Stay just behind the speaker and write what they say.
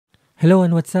Hello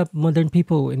and what's up, modern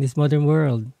people in this modern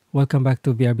world? Welcome back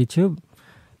to BRB Tube.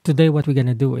 Today, what we're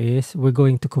gonna do is we're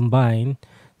going to combine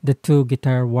the two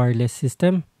guitar wireless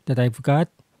system that I've got,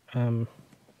 um,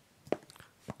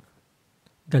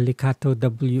 the Lekato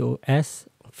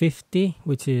WS50,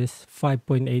 which is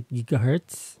 5.8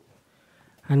 gigahertz,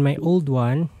 and my old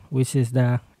one, which is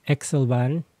the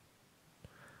Excelvan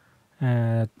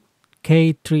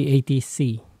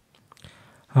K380C.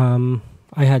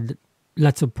 I had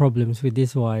lots of problems with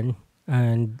this one,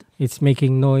 and it's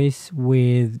making noise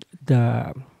with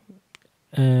the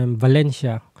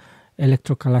Valencia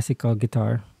electroclassical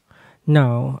guitar.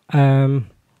 Now,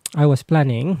 I was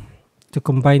planning to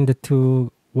combine the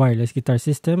two wireless guitar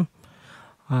system,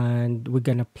 and we're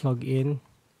gonna plug in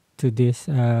to this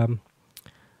Zoom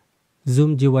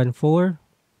G14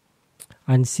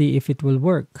 and see if it will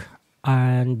work.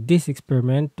 And this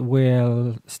experiment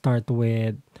will start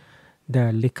with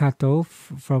the Lekato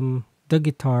from the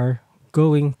guitar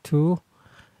going to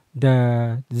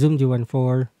the Zoom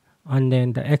G14, and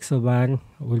then the Excelvan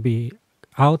will be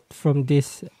out from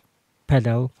this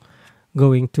pedal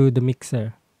going to the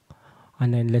mixer.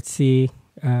 And then let's see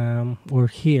or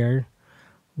hear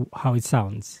how it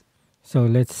sounds. So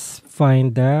let's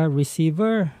find the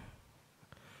receiver.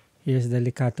 Here's the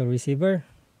Lekato receiver.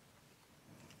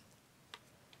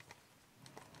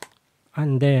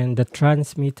 And then the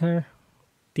transmitter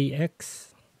TX.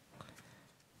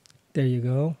 There you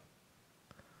go.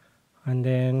 And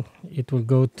then it will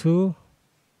go to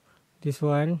this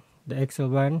one. The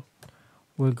Excelvan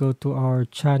will go to our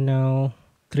channel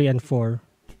 3 and 4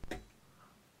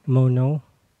 mono,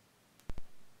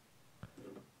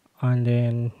 and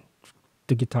then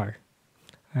the guitar.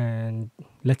 And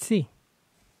let's see.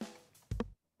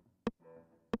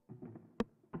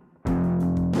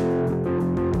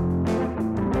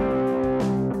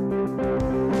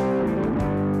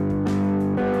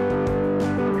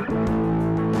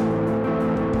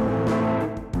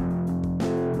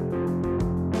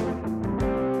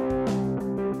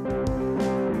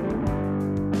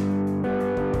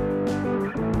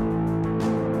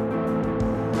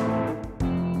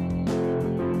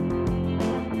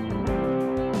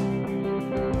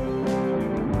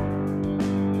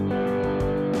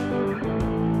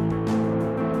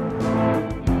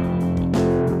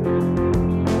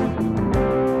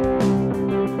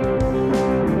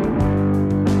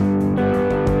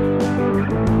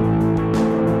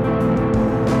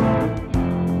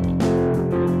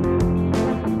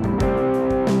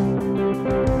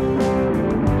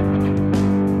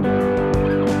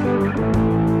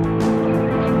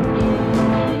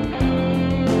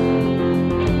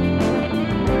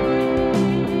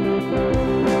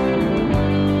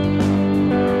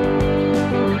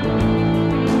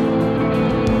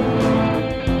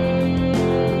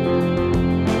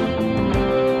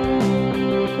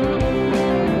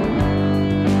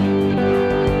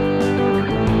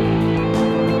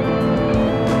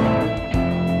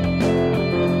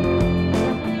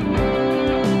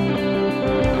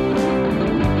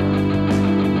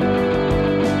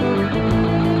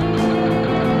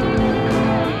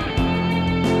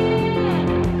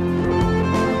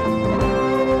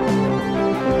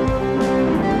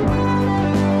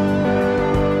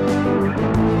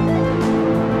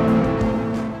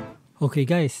 Okay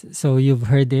guys, so you've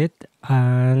heard it,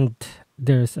 and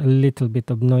there's a little bit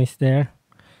of noise there.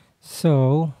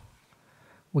 So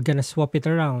we're gonna swap it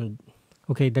around.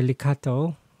 Okay, the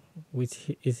Lekato,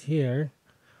 which is here,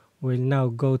 will now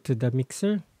go to the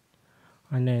mixer,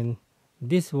 and then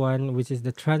this one, which is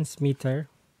the transmitter,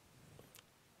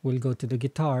 will go to the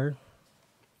guitar,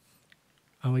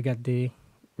 and we got the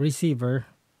receiver,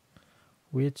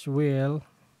 which will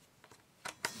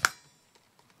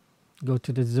go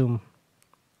to the Zoom.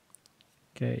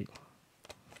 Okay,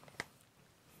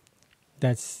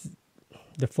 that's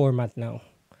the format now.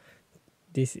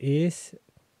 This is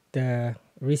the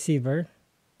receiver,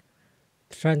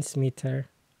 transmitter,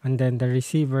 and then the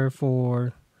receiver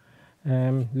for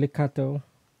Lekato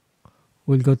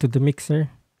will go to the mixer.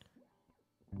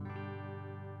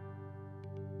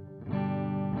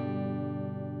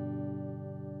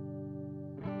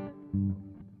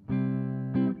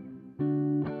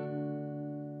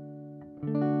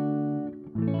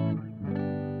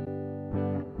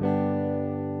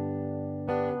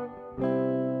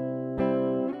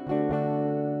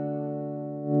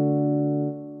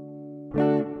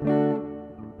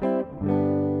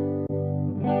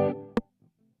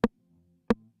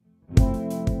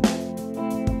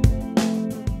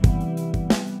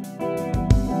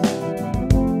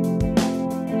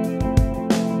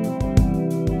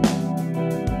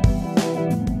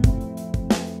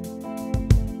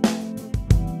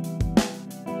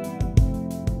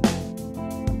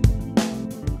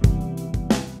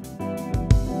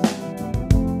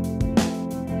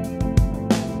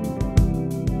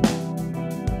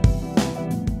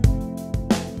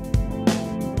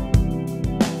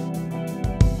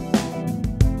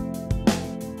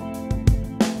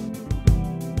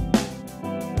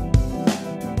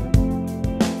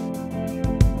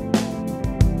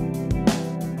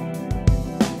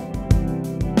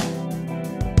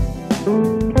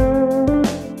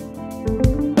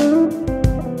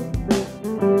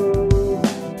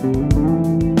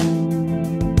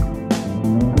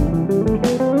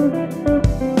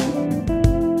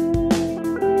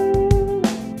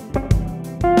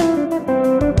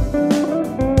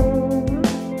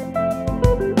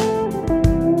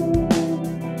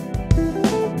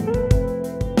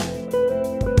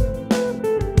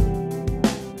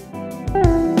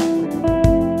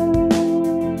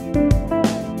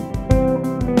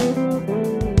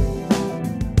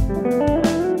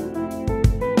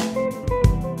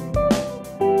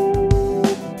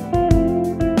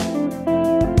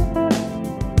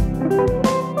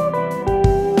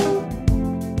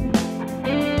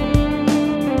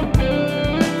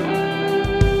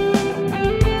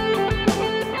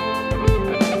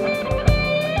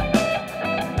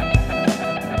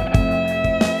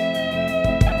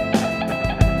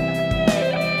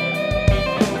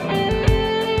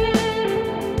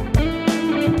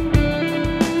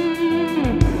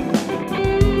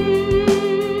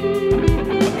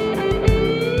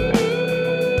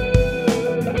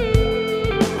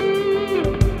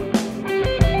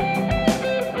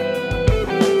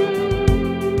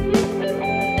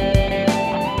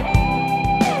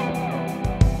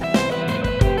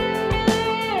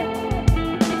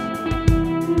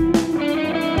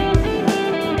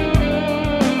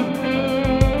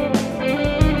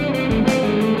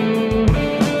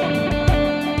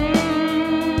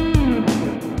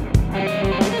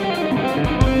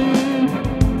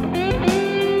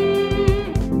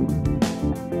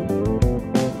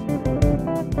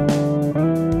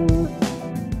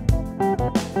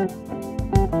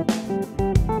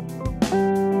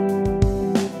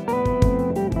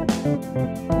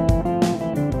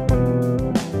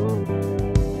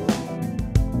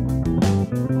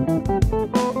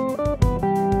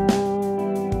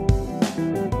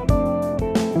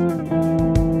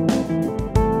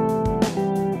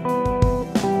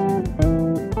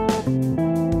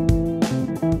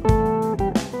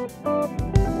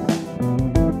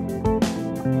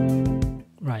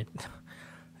 Right.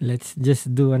 Let's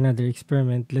just do another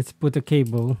experiment. Let's put a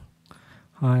cable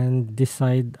and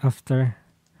decide after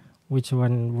which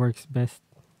one works best.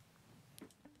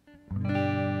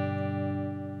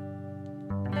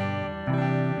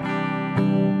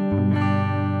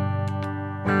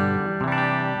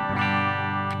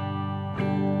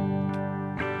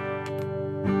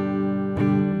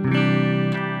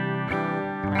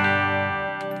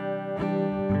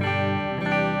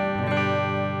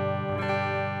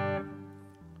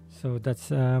 So that's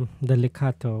the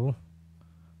Lekato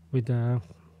with the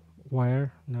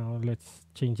wire. Now let's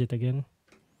change it again.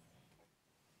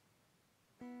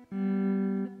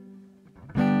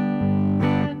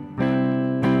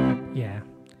 Yeah,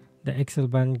 the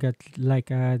Excelvan got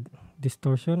like a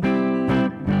distortion.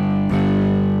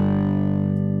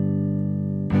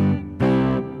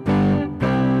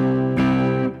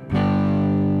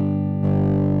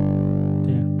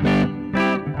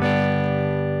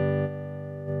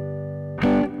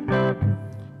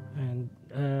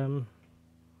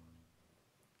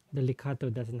 The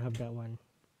Lekato doesn't have that one.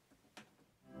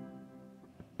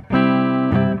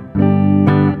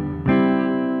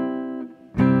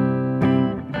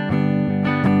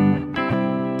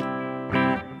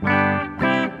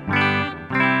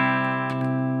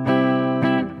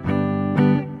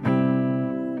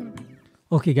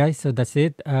 Okay guys, so that's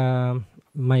it.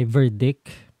 My verdict.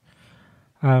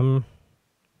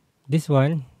 This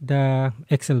one, the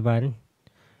Excelvan,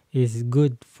 is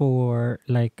good for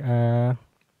like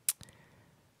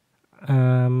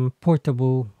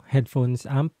portable headphones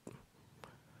amp.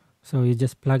 So you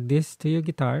just plug this to your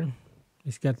guitar.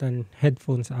 It's got an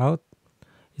headphones out.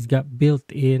 It's got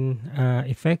built-in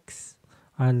effects,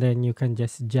 and then you can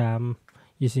just jam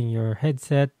using your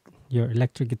headset, your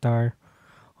electric guitar,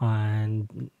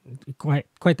 and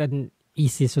quite an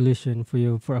easy solution for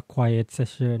you for a quiet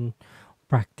session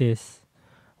practice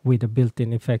with the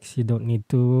built-in effects. You don't need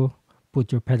to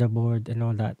put your pedal board and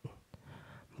all that.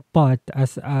 But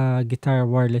as a guitar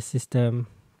wireless system,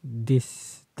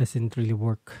 this doesn't really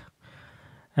work.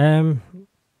 On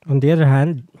the other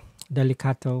hand, the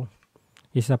Lekato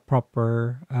is a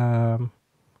proper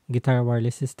guitar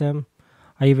wireless system.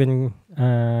 I even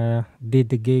did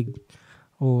the gig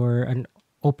or an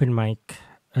open mic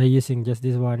using just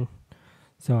this one.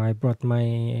 So I brought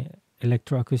my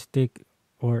electroacoustic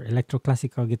or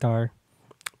electroclassical guitar,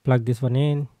 plug this one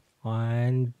in,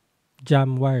 and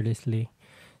jam wirelessly.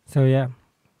 So yeah,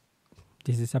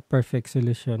 this is a perfect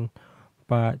solution.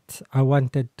 But I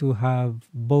wanted to have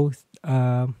both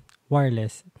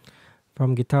wireless,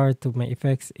 from guitar to my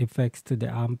effects to the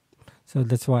amp. So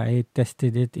that's why I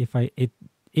tested it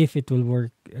if it will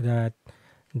work, that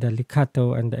the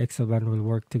Lekato and the Excelvan will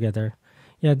work together.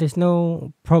 Yeah, there's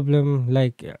no problem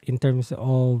like in terms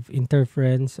of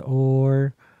interference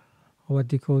or what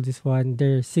do you call this one?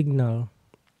 Their signal.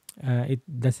 It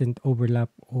doesn't overlap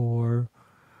or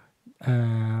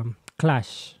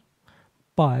clash.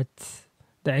 But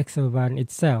the Excelvan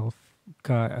itself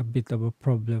got a bit of a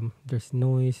problem. There's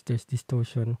noise, there's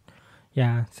distortion.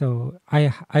 Yeah, so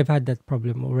I've had that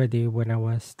problem already when I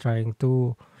was trying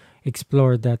to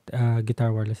explore that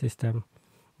guitar wireless system.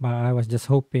 But I was just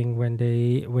hoping when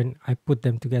I put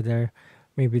them together,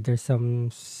 maybe there's some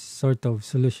sort of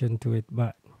solution to it.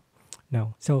 But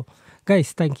no. So,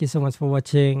 guys, thank you so much for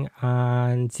watching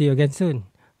and see you again soon.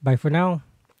 Bye for now.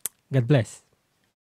 God bless.